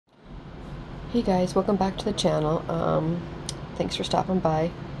Hey guys, welcome back to the channel. Thanks for stopping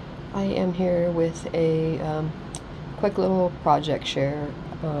by. I am here with a quick little project share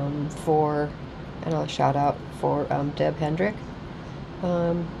and a shout out for Deb Hendrick.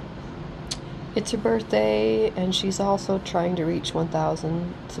 Um, it's her birthday and she's also trying to reach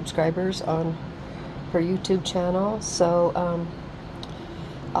 1,000 subscribers on her YouTube channel. So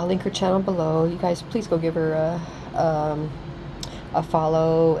I'll link her channel below. You guys please go give her a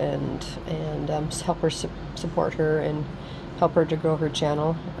follow and help her support her and help her to grow her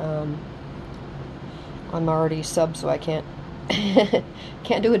channel. I'm already subbed, so I can't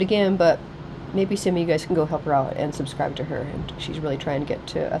can't do it again, but maybe some of you guys can go help her out and subscribe to her. And she's really trying to get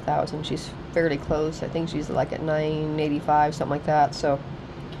to 1,000. She's fairly close. I think she's like at 985, something like that. So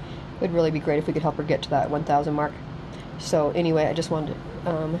it would really be great if we could help her get to that 1,000 mark. So anyway, I just wanted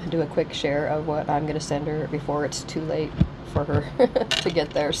to do a quick share of what I'm going to send her before it's too late for her to get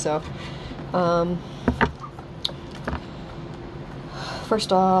there. So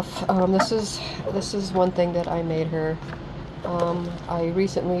first off, this is one thing that I made her. I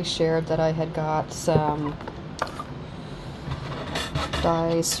recently shared that I had got some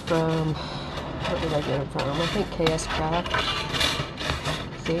dies from, where did I get them from? I think KS Craft,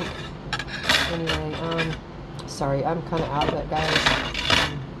 I think. Anyway, sorry, I'm kind of out of it, guys.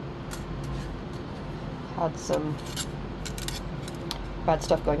 Had some bad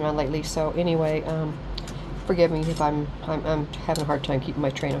stuff going on lately, so anyway, forgive me if I'm having a hard time keeping my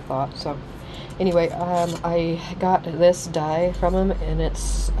train of thought. So anyway, I got this die from him, and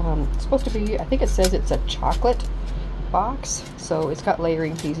it's supposed to be, I think it says it's a chocolate box, so it's got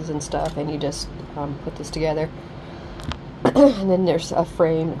layering pieces and stuff, and you just put this together. And then there's a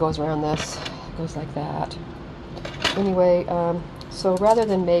frame that goes around this. It goes like that. Anyway, so rather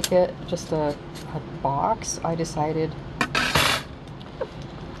than make it just a box, I decided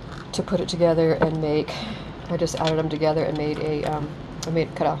to put it together and make, I just added them together and made a,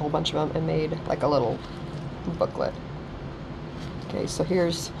 cut out a whole bunch of them and made like a little booklet. Okay, so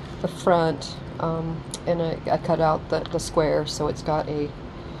here's the front, and I cut out the square, so it's got a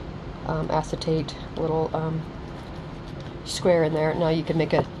acetate little square in there. Now you can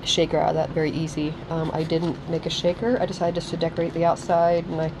make a shaker out of that very easy. I didn't make a shaker. I decided just to decorate the outside,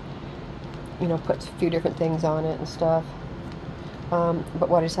 and I, put a few different things on it and stuff. But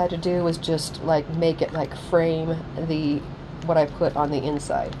what I decided to do was just like make it like frame what I put on the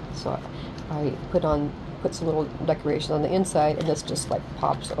inside. So I put some little decorations on the inside, and this just like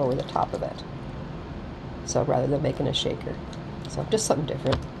pops over the top of it. So rather than making a shaker, so just something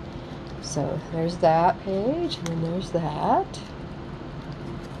different. So there's that page, and then there's that.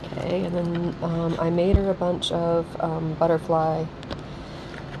 Okay, and then I made her a bunch of butterfly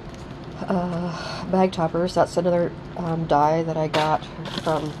bag toppers. That's another die that I got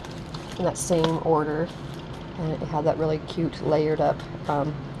from in that same order, and it had that really cute layered up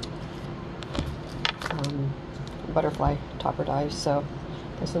butterfly topper dies. So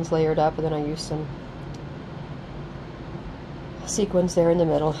this one's layered up, and then I used some sequins there in the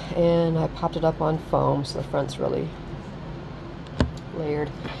middle, and I popped it up on foam, so the front's really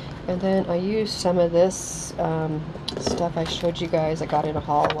layered. And then I used some of this stuff I showed you guys. I got in a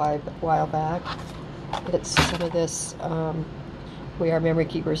haul a while back. It's some of this We Are Memory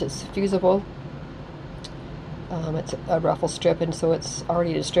Keepers. It's fusible. It's a ruffle strip, and so it's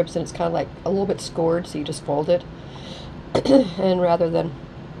already in strips, and it's kind of like a little bit scored, so you just fold it. And rather than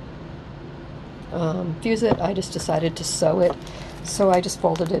fuse it, I just decided to sew it. So I just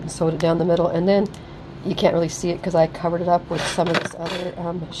folded it and sewed it down the middle, and then you can't really see it because I covered it up with some of this other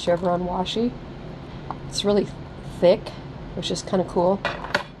chevron washi. It's really thick, which is kind of cool.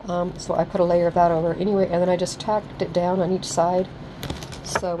 So I put a layer of that over anyway, and then I just tacked it down on each side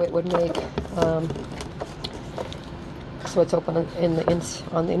so it would make so it's open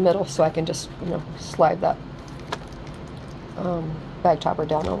on the middle, so I can just slide that bag topper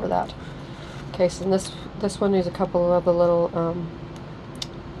down over that. Okay, so this one is a couple of the little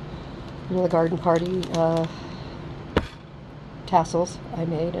the garden party tassels I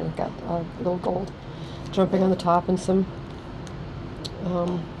made, and I got a little gold jumping on the top and some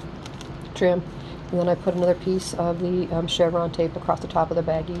trim, and then I put another piece of the chevron tape across the top of the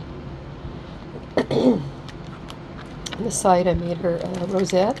baggie. On the side I made her a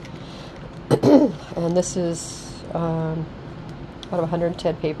rosette, and this is out of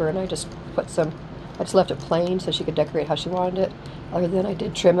 110 paper, and I just left it plain so she could decorate how she wanted it. Other than I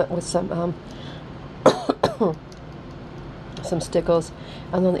did trim it with some some stickles,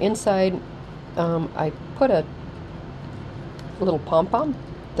 and on the inside I put a little pom-pom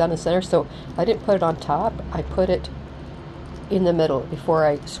down the center. So I didn't put it on top, I put it in the middle before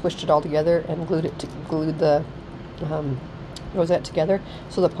I squished it all together and glued the rosette together,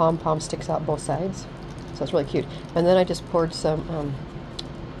 so the pom-pom sticks out both sides. So it's really cute. And then I just poured some,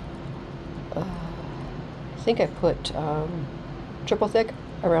 I think I put triple thick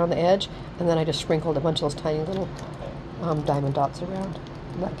around the edge, and then I just sprinkled a bunch of those tiny little diamond dots around.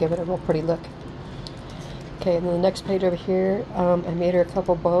 And that gave it a real pretty look. Okay, and then the next page over here, I made her a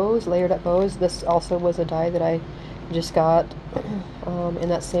couple bows, layered up bows. This also was a die that I just got in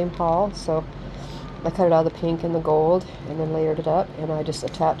that same haul. So I cut it out of the pink and the gold and then layered it up, and I just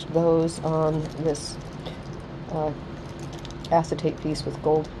attached those on this acetate piece with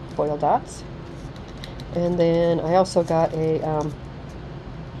gold foil dots. And then I also got a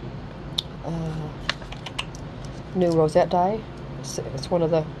new rosette die. It's one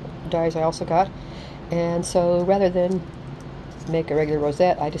of the dies I also got. And so rather than make a regular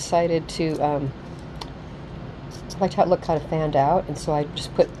rosette, I decided to, I liked how it looked kind of fanned out, and so I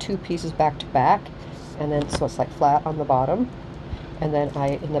just put two pieces back to back, and then so it's like flat on the bottom. And then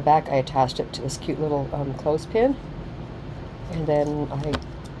in the back I attached it to this cute little clothespin, and then I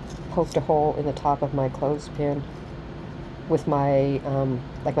poked a hole in the top of my clothespin with my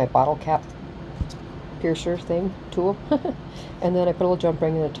like my bottle cap piercer thing tool. And then I put a little jump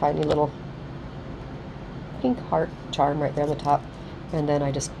ring and a tiny little pink heart charm right there on the top, and then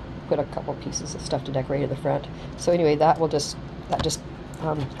I just put a couple pieces of stuff to decorate at the front. So anyway, that just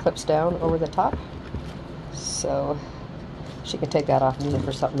clips down over the top, so she can take that off and use it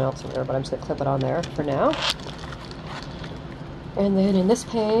for something else or whatever, but I'm just going to clip it on there for now. And then in this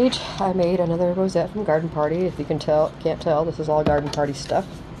page I made another rosette from Garden Party. If you can't tell, this is all Garden Party stuff.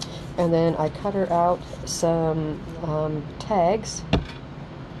 And then I cut her out some tags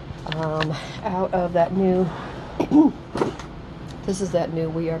out of that new this is that new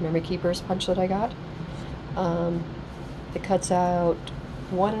We Are Memory Keepers punch that I got. It cuts out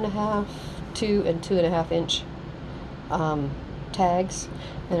 1.5, 2, and 2.5 inch tags,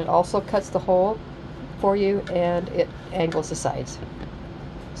 and it also cuts the hole for you, and it angles the sides.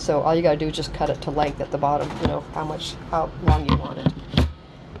 So all you gotta do is just cut it to length at the bottom, you know, how long you want it.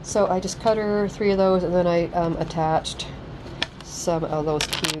 So I just cut her 3 of those, and then I attached some of those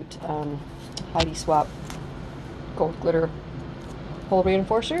cute Heidi Swap gold glitter hole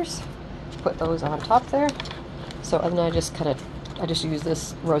reinforcers. Put those on top there. So, and then I just use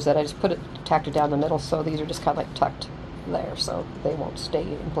this rosette. I just tacked it down the middle, so these are just kind of like tucked there, so they won't stay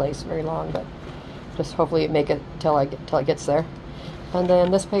in place very long, but just hopefully make it till it gets there. And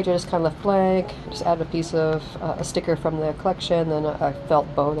then this page I just kind of left blank. Just added a piece of a sticker from the collection, then a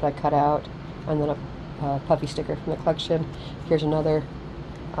felt bow that I cut out, and then a puffy sticker from the collection. Here's another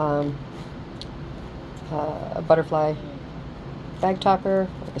a butterfly bag topper.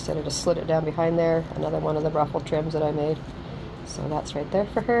 Like I said, I just slid it down behind there. Another one of the ruffle trims that I made. So that's right there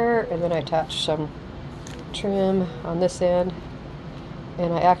for her. And then I attached some trim on this end.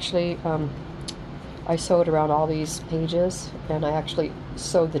 And I actually I sewed around all these pages, and I actually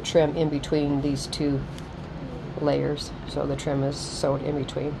sewed the trim in between these 2 layers. So the trim is sewed in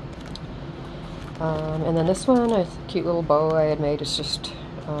between. And then this one, a cute little bow I had made. It's just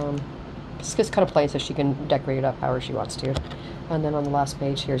kind of plain, so she can decorate it up however she wants to. And then on the last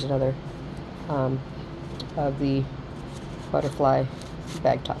page, here's another of the butterfly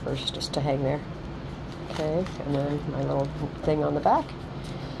bag toppers just to hang there. Okay, and then my little thing on the back.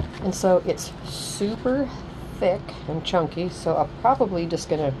 And so it's super thick and chunky, so I'm probably just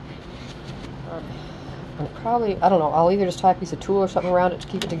gonna I don't know, I'll either just tie a piece of tulle or something around it to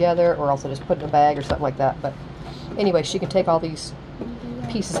keep it together, or else I'll just put it in a bag or something like that. But anyway, she can take all these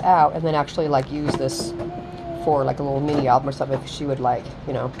pieces out and then actually like use this for like a little mini album or something if she would like,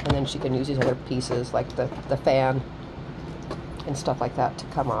 you know, and then she can use these other pieces like the fan and stuff like that to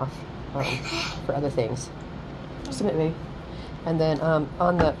come off for other things. Submit me. And then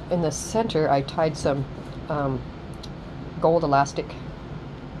in the center I tied some gold elastic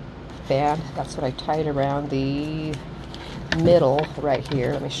band. That's what I tied around the middle right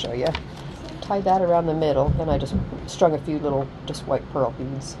here. Let me show you. Tied that around the middle, and I just strung a few little just white pearl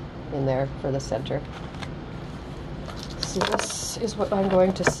beads in there for the center. So this is what I'm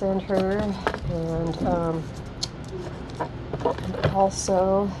going to send her, and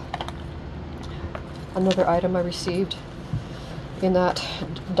also another item I received in that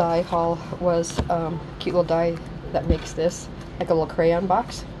die haul was a cute little die that makes this like a little crayon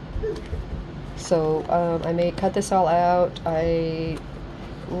box. So I cut this all out. I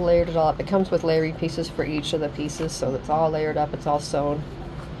layered it all up. It comes with layering pieces for each of the pieces, so it's all layered up, it's all sewn.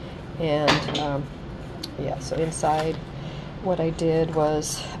 And yeah, so inside what I did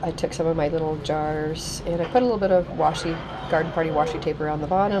was I took some of my little jars and I put a little bit of Garden Party washi tape around the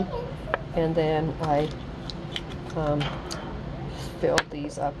bottom, and then I filled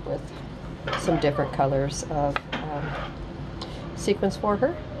these up with some different colors of sequins for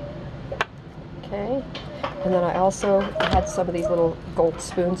her. Okay, and then I also had some of these little gold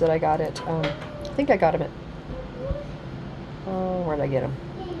spoons that I got at, I think I got them at, where did I get them?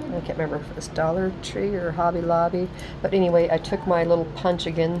 I can't remember if it was Dollar Tree or Hobby Lobby. But anyway, I took my little punch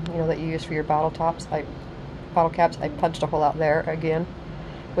again, you know, that you use for your bottle caps. I punched a hole out there again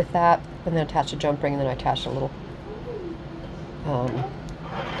with that, and then attached a jump ring, and then I attached a little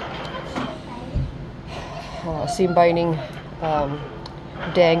seam binding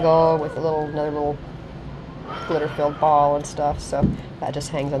dangle with another little glitter filled ball and stuff, so that just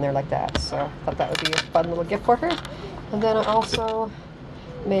hangs on there like that. So I thought that would be a fun little gift for her. And then I also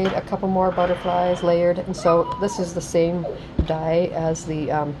made a couple more butterflies layered, and so this is the same die as the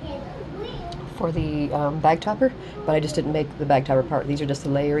for the bag topper, but I just didn't make the bag topper part. These are just the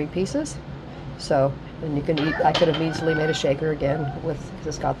layering pieces. So, and you can I could have easily made a shaker again with, because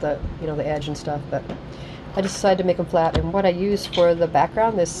it's got the, you know, the edge and stuff, but I just decided to make them flat. And what I used for the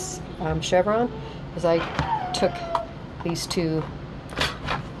background, this chevron, is I took these two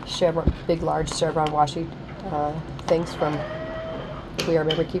big large chevron washi things from We Are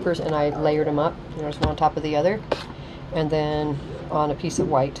Memory Keepers, and I layered them up. There's one on top of the other, and then on a piece of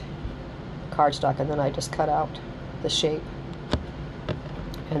white cardstock, and then I just cut out the shape,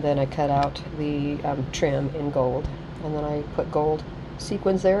 and then I cut out the trim in gold, and then I put gold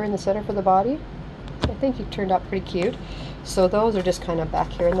sequins there in the center for the body. I think it turned out pretty cute. So those are just kind of back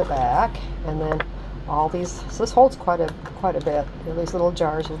here in the back, and then all these, so this holds quite a bit. You know, these little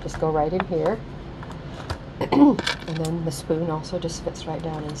jars will just go right in here. And then the spoon also just fits right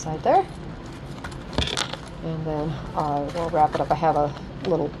down inside there. And then we'll wrap it up. I have a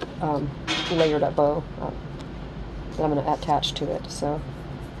little layered up bow that I'm going to attach to it. So,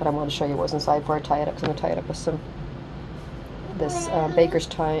 but I want to show you what's inside before I tie it up, because I'm going to tie it up with some this baker's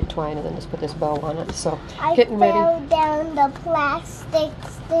twine, and then just put this bow on it. So getting ready. I fell down the plastic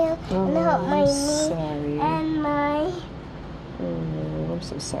still and hurt my knee sorry. and my. Oh, I'm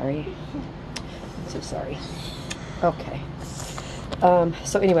so sorry. I'm so sorry. Okay.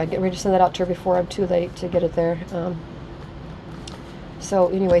 So anyway, get ready to send that out to her before I'm too late to get it there. So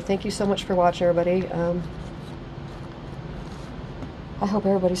anyway, thank you so much for watching, everybody. I hope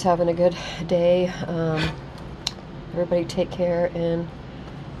everybody's having a good day. Everybody take care, and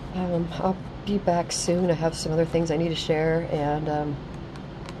I'll be back soon. I have some other things I need to share, and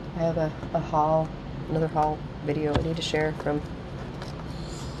I have another haul video I need to share from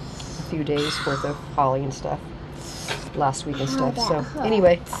a few days worth of hauling and stuff last week and stuff. So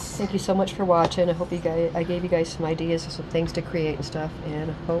anyway, thank you so much for watching. I hope I gave you guys some ideas of some things to create and stuff, and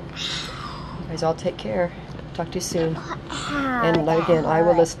I hope you guys all take care. Talk to you soon. And again, I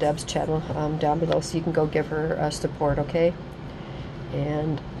will list Deb's channel down below, so you can go give her support, okay?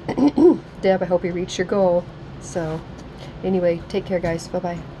 And Deb, I hope you reach your goal. So anyway, take care, guys.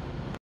 Bye-bye.